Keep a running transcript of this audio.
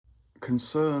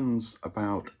concerns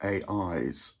about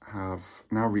AIs have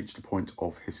now reached a point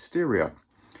of hysteria,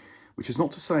 which is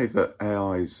not to say that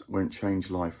AIs won't change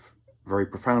life very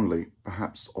profoundly,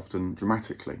 perhaps often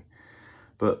dramatically,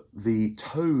 but the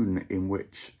tone in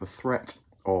which the threat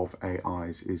of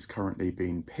AIs is currently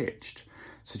being pitched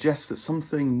suggests that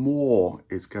something more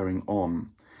is going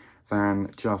on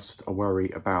than just a worry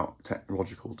about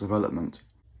technological development.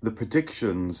 The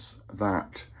predictions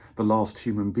that the last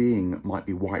human being might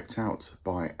be wiped out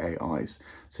by AIs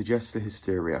suggests the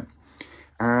hysteria.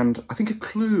 And I think a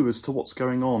clue as to what's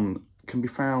going on can be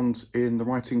found in the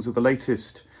writings of the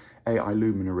latest AI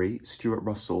luminary, Stuart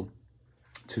Russell,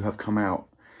 to have come out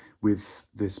with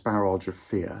this barrage of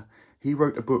fear. He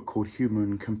wrote a book called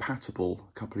Human Compatible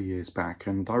a couple of years back,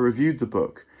 and I reviewed the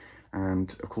book.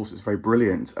 And of course, it's very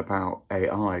brilliant about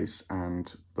AIs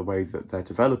and the way that they're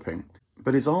developing.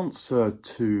 But his answer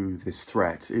to this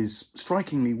threat is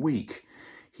strikingly weak.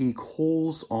 He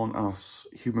calls on us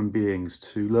human beings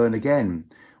to learn again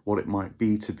what it might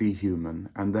be to be human,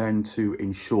 and then to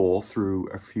ensure through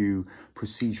a few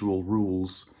procedural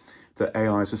rules that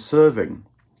AIs are serving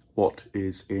what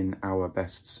is in our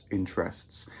best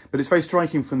interests. But it's very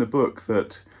striking from the book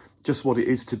that just what it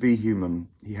is to be human,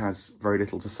 he has very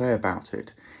little to say about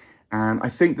it. And I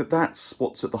think that that's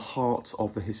what's at the heart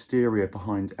of the hysteria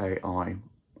behind AI.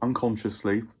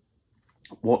 Unconsciously,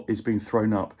 what is being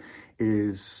thrown up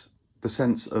is the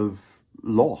sense of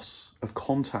loss of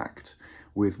contact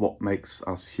with what makes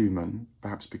us human,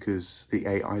 perhaps because the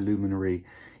AI luminary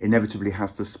inevitably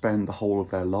has to spend the whole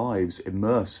of their lives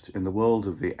immersed in the world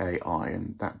of the AI,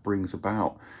 and that brings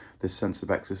about this sense of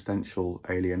existential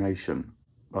alienation.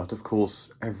 But of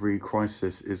course, every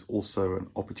crisis is also an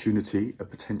opportunity, a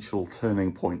potential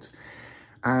turning point.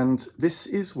 And this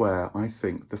is where I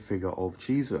think the figure of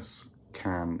Jesus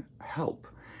can help.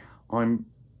 I'm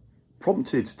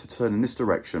prompted to turn in this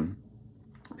direction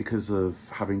because of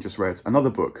having just read another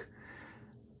book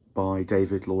by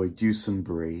David Lloyd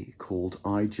Dusenberry called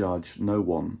I Judge No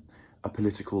One, A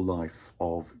Political Life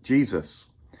of Jesus.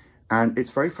 And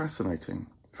it's very fascinating,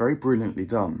 very brilliantly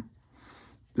done.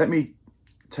 Let me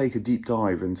take a deep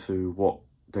dive into what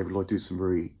David Lloyd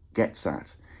Dusenberry gets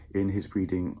at in his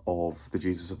reading of the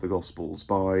Jesus of the Gospels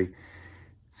by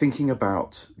thinking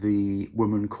about the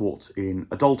woman caught in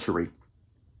adultery,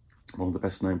 one of the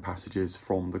best known passages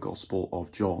from the Gospel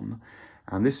of John.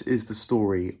 And this is the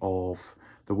story of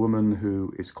the woman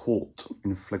who is caught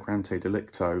in flagrante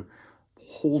delicto,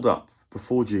 hauled up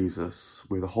before Jesus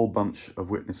with a whole bunch of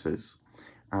witnesses.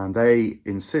 And they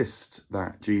insist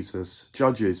that Jesus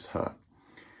judges her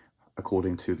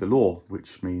according to the law,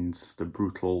 which means the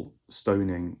brutal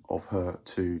stoning of her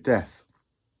to death.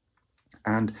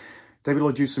 And David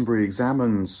Lloyd Dusenberry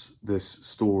examines this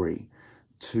story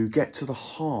to get to the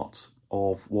heart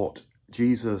of what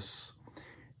Jesus,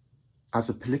 as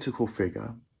a political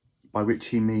figure, by which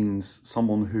he means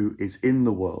someone who is in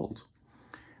the world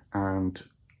and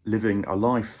living a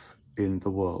life in the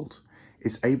world,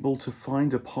 is able to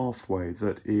find a pathway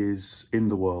that is in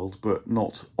the world but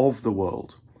not of the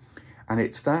world. And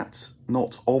it's that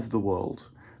not of the world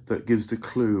that gives the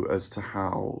clue as to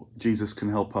how Jesus can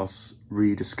help us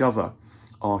rediscover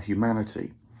our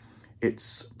humanity.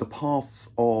 It's the path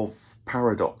of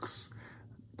paradox.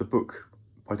 The book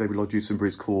by David Lloyd Dusenberry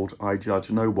is called I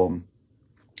Judge No One.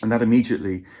 And that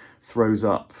immediately throws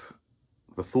up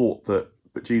the thought that,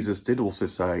 but Jesus did also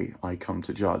say, I come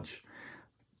to judge.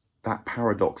 That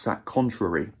paradox, that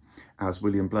contrary, as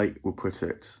William Blake will put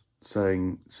it,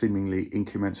 saying seemingly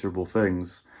incommensurable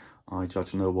things, I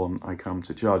judge no one, I come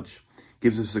to judge,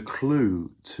 gives us a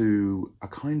clue to a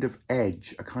kind of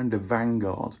edge, a kind of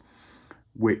vanguard,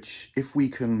 which, if we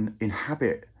can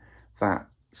inhabit that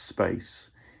space,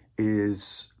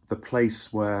 is the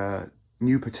place where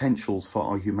new potentials for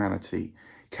our humanity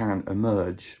can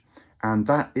emerge. And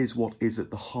that is what is at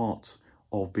the heart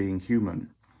of being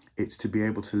human. It's to be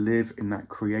able to live in that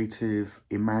creative,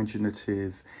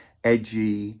 imaginative,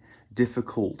 edgy,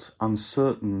 difficult,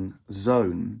 uncertain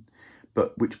zone,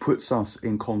 but which puts us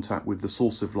in contact with the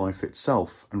source of life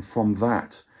itself. And from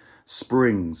that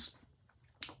springs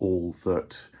all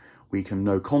that we can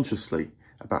know consciously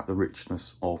about the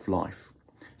richness of life.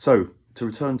 So, to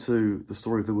return to the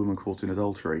story of the woman caught in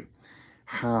adultery,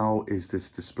 how is this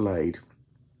displayed?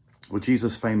 Well,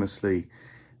 Jesus famously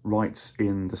writes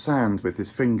in the sand with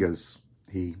his fingers.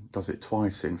 He does it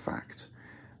twice, in fact,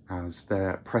 as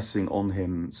they're pressing on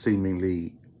him,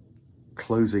 seemingly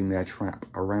closing their trap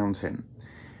around him.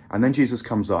 And then Jesus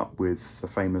comes up with the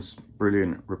famous,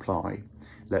 brilliant reply,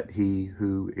 let he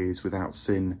who is without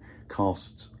sin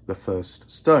cast the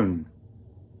first stone.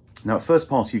 Now, at first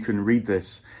pass, you can read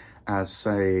this as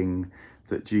saying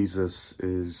that Jesus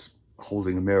is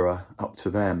holding a mirror up to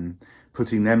them,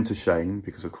 putting them to shame,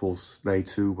 because of course they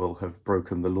too will have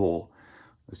broken the law.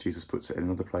 As Jesus puts it in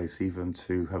another place, even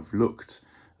to have looked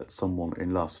at someone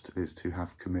in lust is to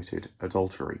have committed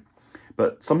adultery.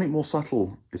 But something more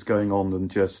subtle is going on than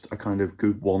just a kind of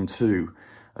good 1-2,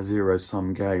 a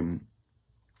zero-sum game.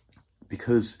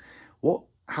 Because what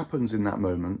happens in that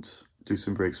moment,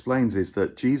 Dusenbury explains, is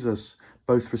that Jesus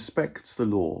both respects the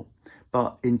law,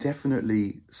 but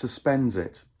indefinitely suspends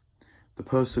it. The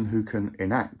person who can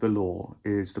enact the law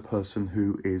is the person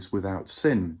who is without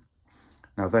sin.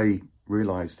 Now they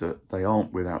realise that they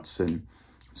aren't without sin,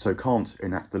 so can't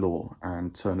enact the law,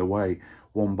 and turn away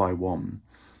one by one,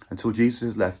 until Jesus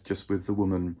is left just with the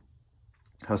woman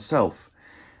herself.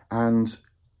 And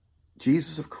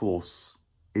Jesus, of course,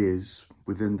 is,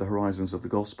 within the horizons of the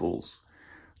Gospels,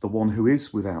 the one who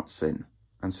is without sin,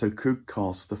 and so could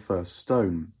cast the first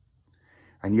stone.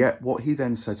 And yet what he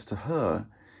then says to her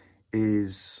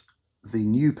is the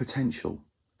new potential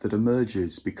that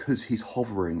emerges because he's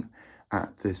hovering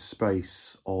at this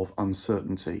space of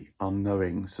uncertainty,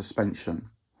 unknowing, suspension.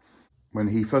 When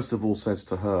he first of all says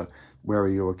to her, "Where are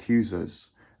your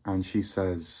accusers?" and she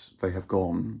says, "They have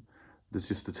gone," there's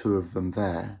just the two of them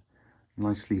there,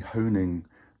 nicely honing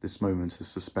this moment of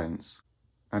suspense.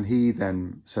 And he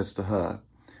then says to her,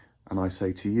 "And I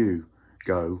say to you,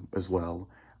 go as well,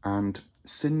 and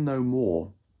sin no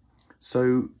more."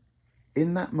 So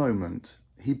in that moment,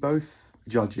 he both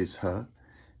judges her,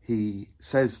 he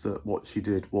says that what she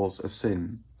did was a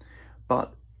sin,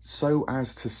 but so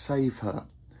as to save her,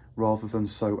 rather than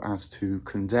so as to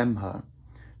condemn her,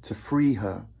 to free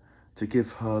her, to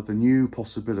give her the new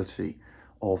possibility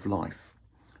of life.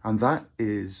 And that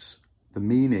is the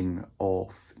meaning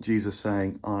of Jesus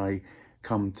saying, "I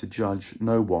come to judge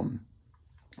no one,"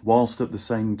 whilst at the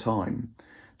same time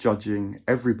judging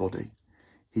everybody.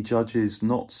 He judges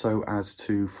not so as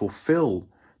to fulfill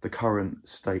the current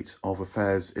state of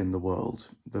affairs in the world,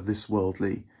 this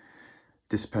worldly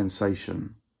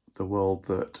dispensation, the world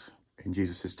that in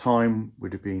Jesus' time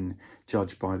would have been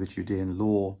judged by the Judean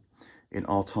law, in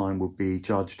our time would be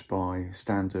judged by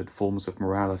standard forms of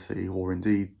morality, or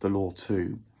indeed the law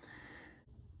too,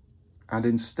 and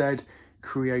instead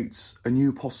creates a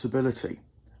new possibility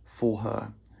for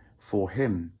her, for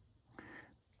him.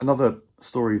 Another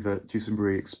story that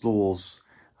Dusenbury explores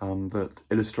that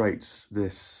illustrates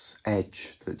this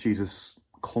edge that Jesus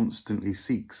constantly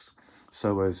seeks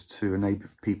so as to enable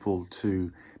people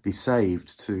to be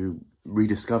saved, to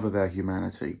rediscover their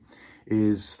humanity,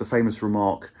 is the famous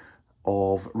remark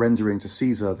of rendering to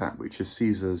Caesar that which is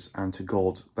Caesar's and to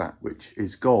God that which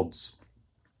is God's.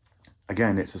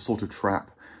 Again, it's a sort of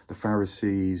trap. The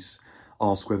Pharisees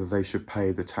ask whether they should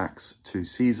pay the tax to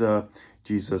Caesar.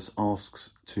 Jesus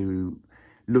asks to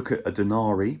look at a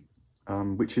denarii,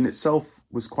 which in itself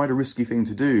was quite a risky thing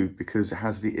to do because it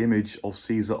has the image of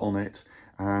Caesar on it,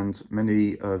 and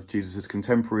many of Jesus's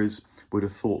contemporaries would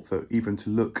have thought that even to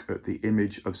look at the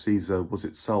image of Caesar was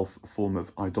itself a form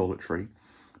of idolatry.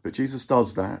 But Jesus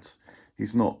does that.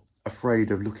 He's not afraid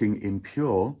of looking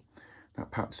impure.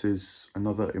 That perhaps is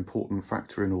another important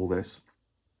factor in all this.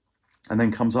 And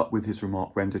then comes up with his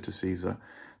remark, "Render to Caesar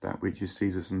that which is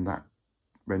Caesar's, and that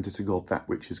render to God that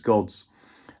which is God's."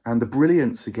 And the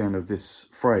brilliance again of this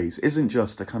phrase isn't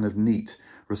just a kind of neat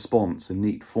response, a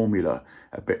neat formula,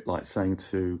 a bit like saying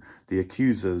to the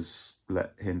accusers,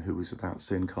 "Let him who is without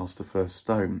sin cast the first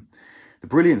stone." The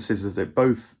brilliance is that it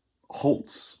both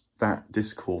halts that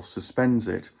discourse, suspends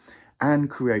it, and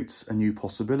creates a new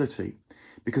possibility,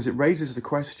 because it raises the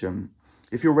question,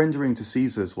 if you're rendering to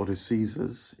Caesar's what is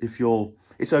Caesar's,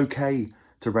 it's okay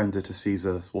to render to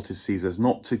Caesar what is Caesar's,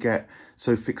 not to get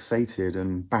so fixated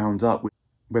and bound up with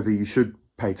whether you should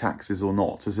pay taxes or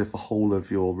not, as if the whole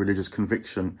of your religious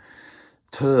conviction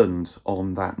turned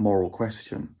on that moral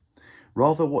question.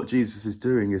 Rather, what Jesus is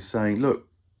doing is saying, look,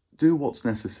 do what's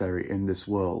necessary in this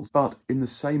world, but in the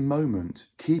same moment,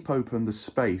 keep open the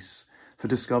space for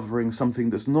discovering something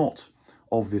that's not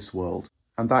of this world.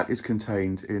 And that is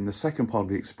contained in the second part of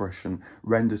the expression,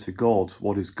 render to God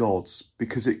what is God's,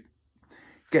 because it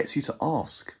gets you to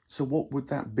ask, so what would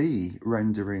that be,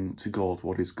 rendering to God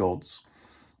what is God's?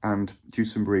 And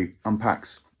Dusenbury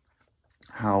unpacks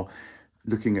how,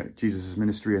 looking at Jesus'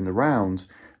 ministry in the round,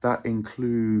 that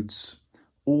includes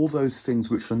all those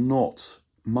things which are not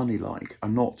money-like, are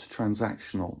not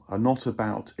transactional, are not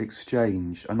about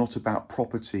exchange, are not about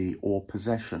property or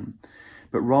possession,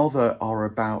 but rather are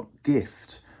about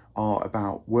gift, are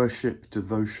about worship,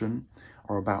 devotion,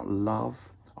 are about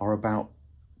love, are about,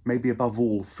 maybe above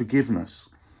all, forgiveness.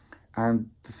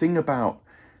 And the thing about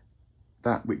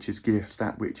that which is gift,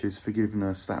 that which is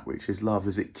forgiveness, that which is love,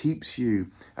 as it keeps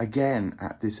you again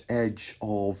at this edge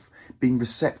of being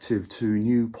receptive to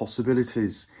new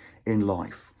possibilities in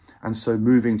life. And so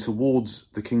moving towards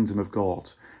the kingdom of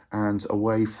God and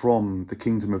away from the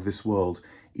kingdom of this world,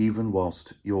 even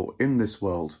whilst you're in this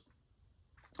world.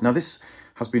 Now, this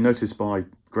has been noticed by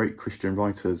great Christian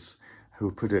writers who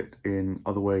have put it in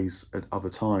other ways at other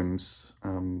times.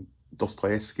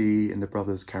 Dostoevsky in The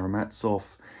Brothers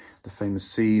Karamazov, the famous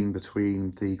scene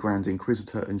between the Grand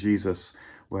Inquisitor and Jesus,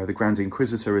 where the Grand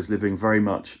Inquisitor is living very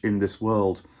much in this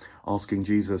world, asking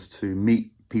Jesus to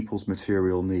meet people's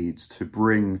material needs, to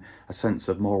bring a sense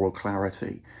of moral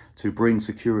clarity, to bring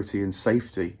security and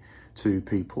safety to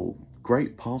people.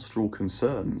 Great pastoral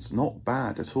concerns, not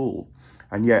bad at all,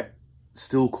 and yet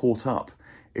still caught up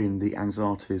in the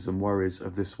anxieties and worries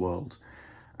of this world.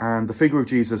 And the figure of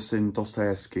Jesus in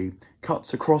Dostoevsky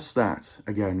cuts across that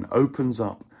again, opens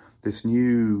up this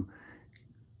new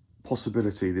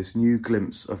possibility, this new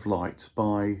glimpse of light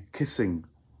by kissing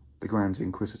the Grand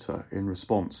Inquisitor in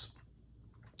response.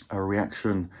 A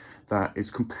reaction that is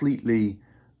completely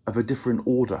of a different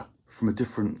order, from a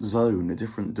different zone, a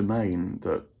different domain,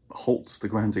 that halts the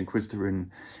Grand Inquisitor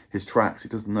in his tracks. He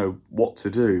doesn't know what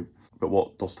to do. But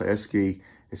what Dostoevsky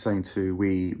is saying to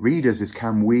we readers is,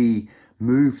 can we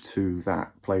move to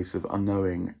that place of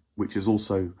unknowing, which is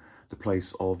also the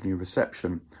place of new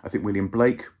reception? I think William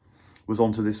Blake was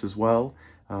onto this as well.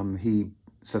 He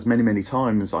says many, many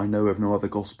times, I know of no other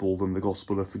gospel than the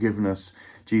gospel of forgiveness.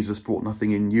 Jesus brought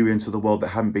nothing new into the world that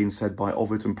hadn't been said by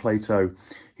Ovid and Plato.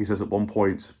 He says at one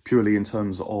point, purely in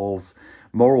terms of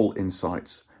moral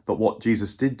insights. But what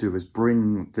Jesus did do is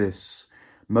bring this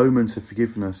moment of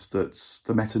forgiveness that's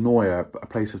the metanoia, a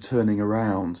place of turning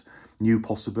around, new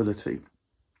possibility.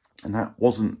 And that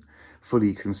wasn't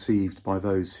fully conceived by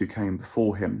those who came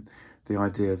before him. The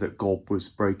idea that God was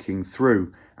breaking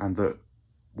through, and that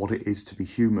what it is to be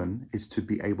human is to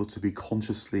be able to be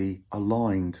consciously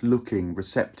aligned, looking,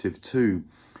 receptive to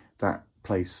that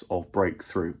place of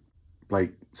breakthrough.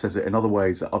 Blake says it in other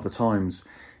ways at other times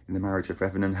in The Marriage of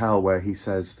Heaven and Hell, where he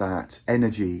says that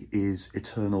energy is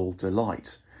eternal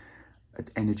delight.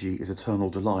 Energy is eternal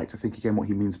delight. I think again what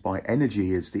he means by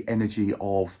energy is the energy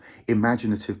of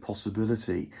imaginative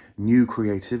possibility, new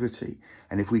creativity.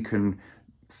 And if we can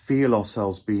feel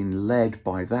ourselves being led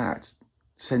by that,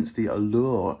 sense the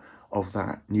allure of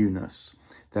that newness,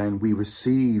 then we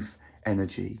receive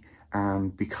energy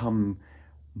and become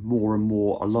more and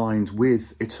more aligned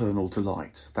with eternal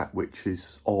delight, that which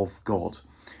is of God.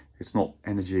 It's not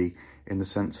energy in the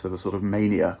sense of a sort of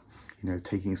mania,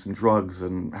 taking some drugs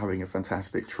and having a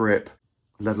fantastic trip,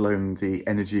 let alone the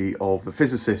energy of the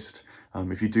physicist.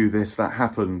 If you do this, that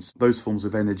happens. Those forms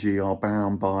of energy are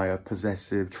bound by a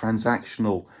possessive,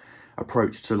 transactional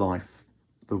approach to life,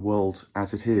 the world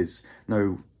as it is.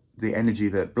 No, the energy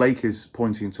that Blake is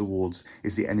pointing towards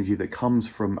is the energy that comes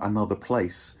from another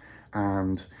place.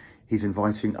 And he's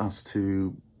inviting us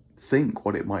to think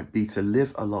what it might be to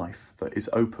live a life that is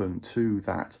open to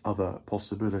that other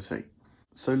possibility.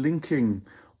 So linking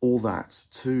all that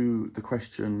to the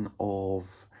question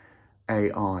of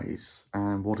AIs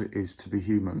and what it is to be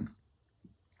human,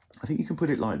 I think you can put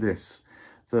it like this,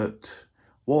 that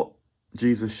what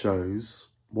Jesus shows,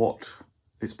 what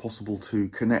it's possible to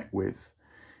connect with,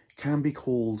 can be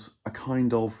called a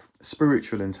kind of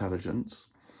spiritual intelligence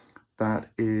that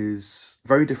is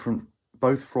very different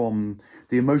both from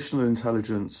the emotional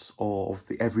intelligence of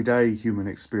the everyday human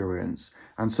experience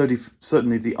and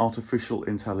certainly the artificial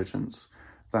intelligence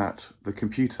that the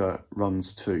computer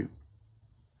runs to.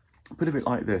 Put it a bit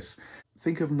like this.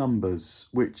 Think of numbers,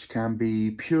 which can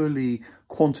be purely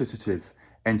quantitative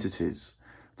entities,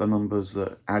 the numbers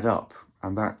that add up,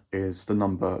 and that is the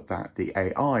number that the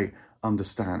AI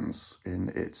understands in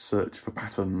its search for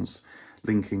patterns,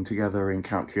 linking together in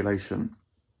calculation.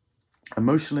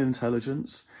 Emotional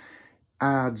intelligence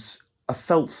adds a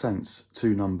felt sense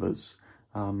to numbers.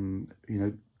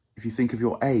 If you think of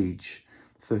your age,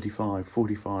 35,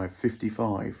 45,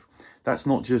 55, that's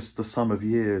not just the sum of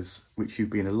years which you've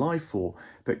been alive for,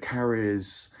 but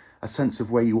carries a sense of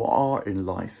where you are in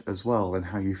life as well and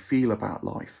how you feel about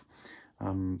life.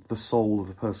 The soul of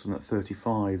the person at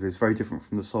 35 is very different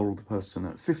from the soul of the person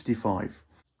at 55.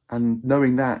 And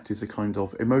knowing that is a kind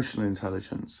of emotional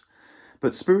intelligence.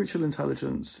 But spiritual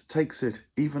intelligence takes it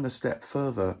even a step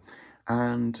further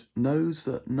and knows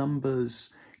that numbers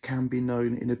can be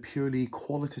known in a purely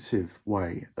qualitative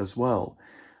way as well.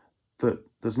 That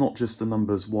there's not just the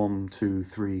numbers 1, 2,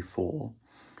 3, 4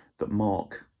 that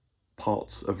mark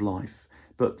parts of life,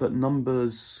 but that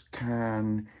numbers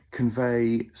can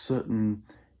convey certain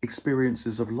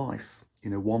experiences of life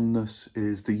Oneness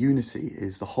is the unity,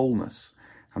 is the wholeness,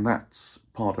 and that's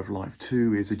part of life.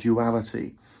 Two is a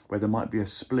duality, where there might be a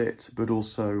split, but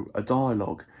also a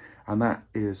dialogue, and that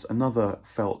is another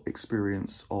felt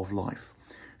experience of life.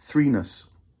 Threeness,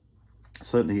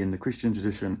 certainly in the Christian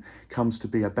tradition, comes to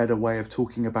be a better way of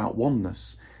talking about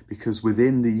oneness, because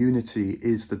within the unity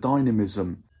is the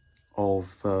dynamism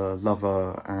of the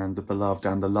lover and the beloved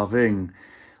and the loving,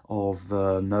 of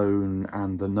the known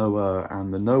and the knower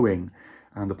and the knowing.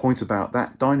 And the point about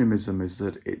that dynamism is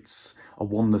that it's a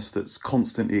oneness that's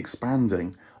constantly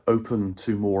expanding, open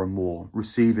to more and more,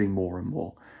 receiving more and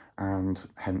more, and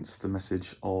hence the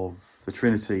message of the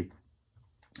Trinity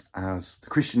as the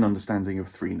Christian understanding of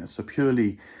threeness, a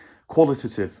purely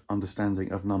qualitative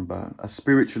understanding of number, a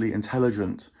spiritually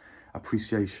intelligent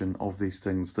appreciation of these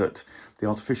things that the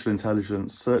artificial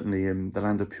intelligence, certainly in the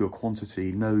land of pure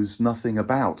quantity, knows nothing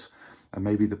about. And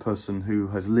maybe the person who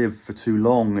has lived for too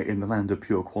long in the land of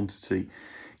pure quantity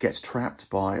gets trapped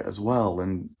by it as well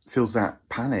and feels that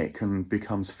panic and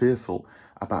becomes fearful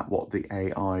about what the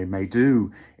AI may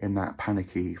do in that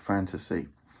panicky fantasy.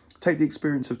 Take the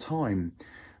experience of time.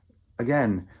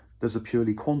 Again, there's a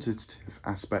purely quantitative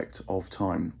aspect of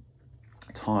time.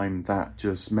 Time that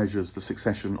just measures the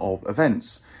succession of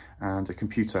events, and a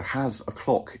computer has a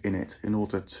clock in it in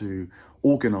order to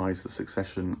organize the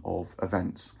succession of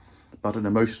events. But an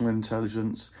emotional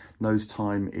intelligence knows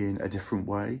time in a different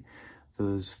way.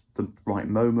 There's the right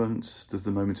moment, there's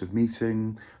the moment of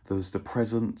meeting, there's the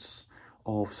presence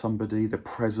of somebody, the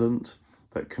present,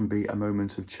 that can be a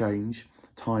moment of change.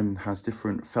 Time has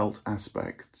different felt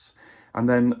aspects. And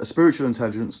then a spiritual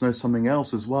intelligence knows something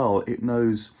else as well. It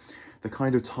knows the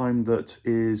kind of time that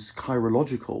is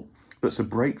chirological, that's a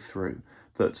breakthrough,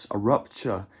 that's a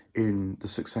rupture in the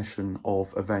succession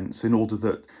of events in order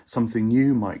that something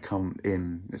new might come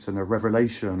in. It's a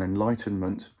revelation,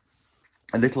 enlightenment,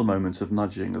 a little moment of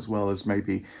nudging, as well as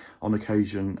maybe on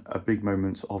occasion a big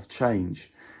moment of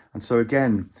change. And so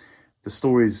again, the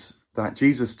stories that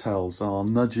Jesus tells are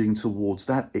nudging towards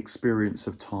that experience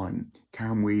of time.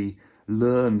 Can we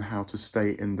learn how to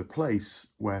stay in the place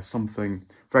where something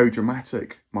very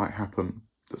dramatic might happen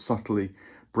that subtly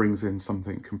brings in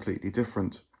something completely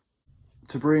different?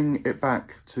 To bring it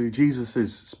back to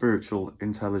Jesus's spiritual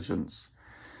intelligence,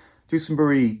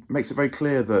 Dusenbury makes it very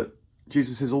clear that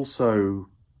Jesus is also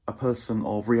a person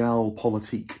of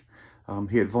realpolitik.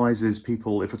 He advises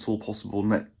people, if at all possible,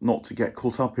 not to get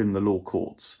caught up in the law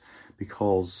courts,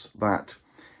 because that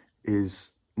is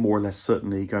more or less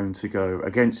certainly going to go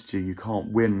against you. You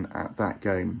can't win at that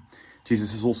game.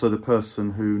 Jesus is also the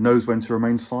person who knows when to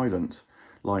remain silent,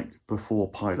 like before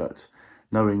Pilate,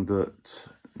 knowing that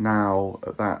now,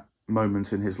 at that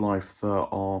moment in his life,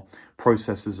 there are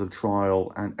processes of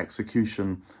trial and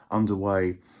execution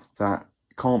underway that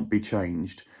can't be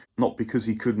changed, not because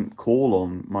he couldn't call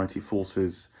on mighty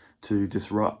forces to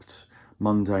disrupt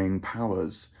mundane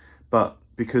powers, but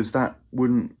because that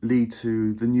wouldn't lead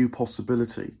to the new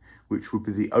possibility, which would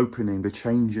be the opening, the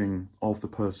changing of the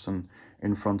person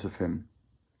in front of him.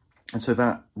 And so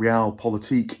that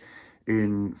realpolitik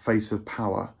in face of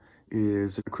power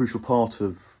is a crucial part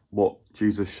of what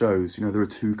Jesus shows. There are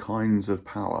two kinds of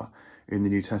power in the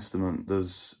New Testament.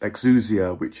 There's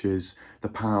exousia, which is the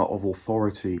power of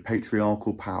authority,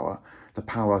 patriarchal power, the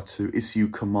power to issue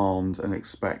command and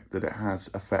expect that it has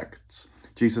effects.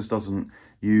 Jesus doesn't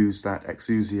use that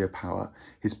exousia power.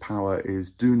 His power is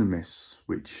dunamis,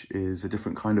 which is a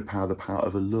different kind of power, the power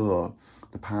of allure,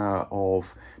 the power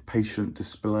of patient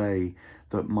display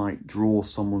that might draw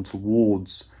someone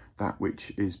towards that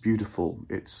which is beautiful.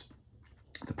 It's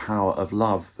the power of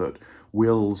love that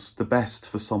wills the best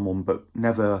for someone but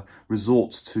never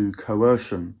resorts to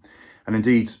coercion. And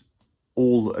indeed,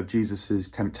 all of Jesus's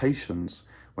temptations,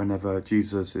 whenever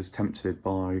Jesus is tempted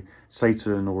by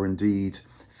Satan, or indeed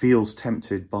feels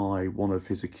tempted by one of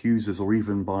his accusers, or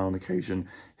even by, on occasion,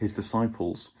 his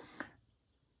disciples,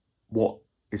 what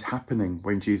is happening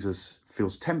when Jesus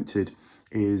feels tempted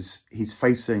is he's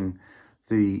facing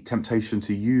the temptation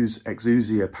to use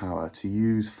exousia power, to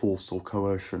use force or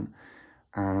coercion,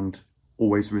 and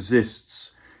always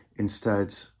resists,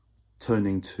 instead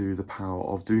turning to the power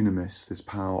of dunamis, this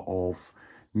power of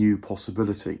new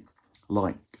possibility,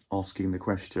 like asking the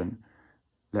question,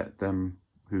 let them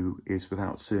who is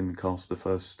without sin cast the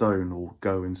first stone, or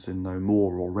go and sin no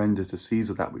more, or render to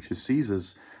Caesar that which is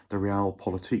Caesar's, the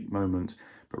realpolitik moment,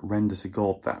 but render to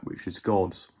God that which is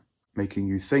God's, making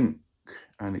you think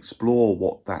and explore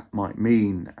what that might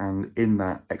mean, and in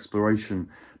that exploration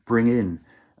bring in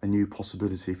a new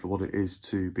possibility for what it is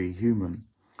to be human.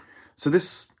 So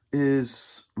this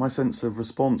is my sense of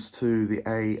response to the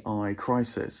AI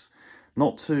crisis.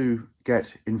 not to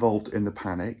get involved in the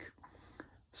panic,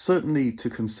 certainly to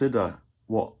consider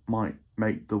what might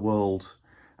make the world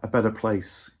a better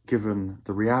place given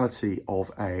the reality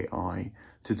of AI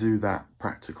to do that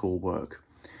practical work.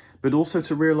 But also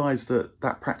to realise that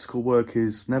that practical work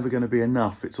is never going to be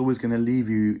enough. It's always going to leave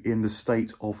you in the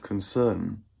state of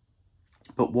concern.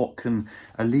 But what can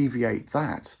alleviate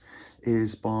that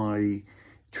is by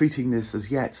treating this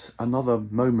as yet another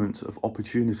moment of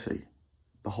opportunity.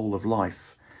 The whole of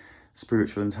life,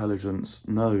 spiritual intelligence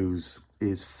knows,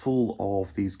 is full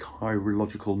of these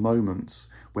chirological moments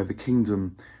where the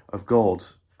kingdom of God,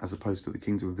 as opposed to the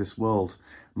kingdom of this world,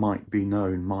 might be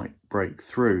known, might break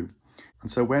through. And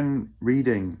so when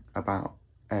reading about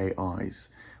AIs,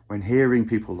 when hearing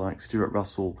people like Stuart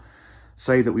Russell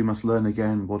say that we must learn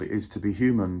again what it is to be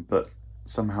human, but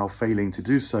somehow failing to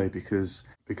do so because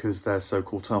they're so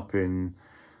caught up in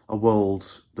a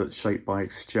world that's shaped by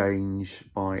exchange,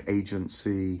 by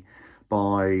agency,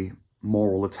 by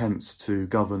moral attempts to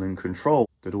govern and control,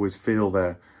 that always feel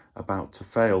they're about to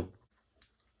fail.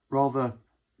 Rather,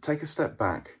 take a step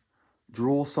back,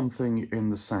 draw something in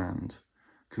the sand,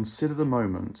 consider the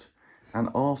moment, and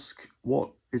ask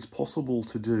what is possible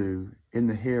to do in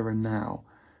the here and now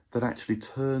that actually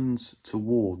turns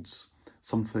towards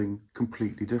something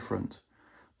completely different,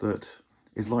 that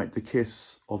is like the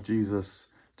kiss of Jesus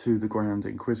to the Grand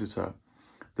Inquisitor,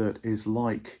 that is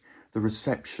like the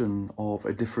reception of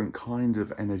a different kind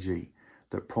of energy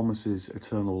that promises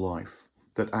eternal life,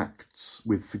 that acts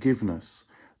with forgiveness,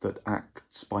 that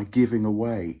acts by giving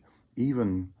away,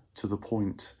 even to the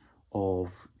point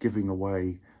of giving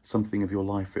away something of your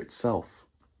life itself.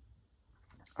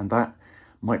 And that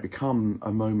might become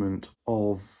a moment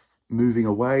of moving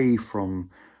away from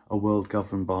a world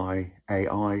governed by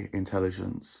AI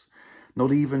intelligence,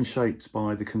 not even shaped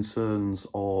by the concerns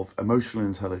of emotional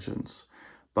intelligence,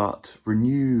 but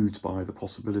renewed by the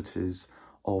possibilities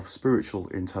of spiritual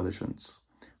intelligence,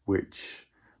 which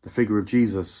the figure of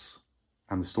Jesus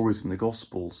and the stories in the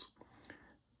Gospels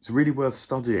is really worth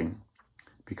studying,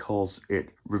 because it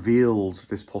reveals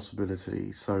this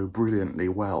possibility so brilliantly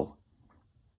well.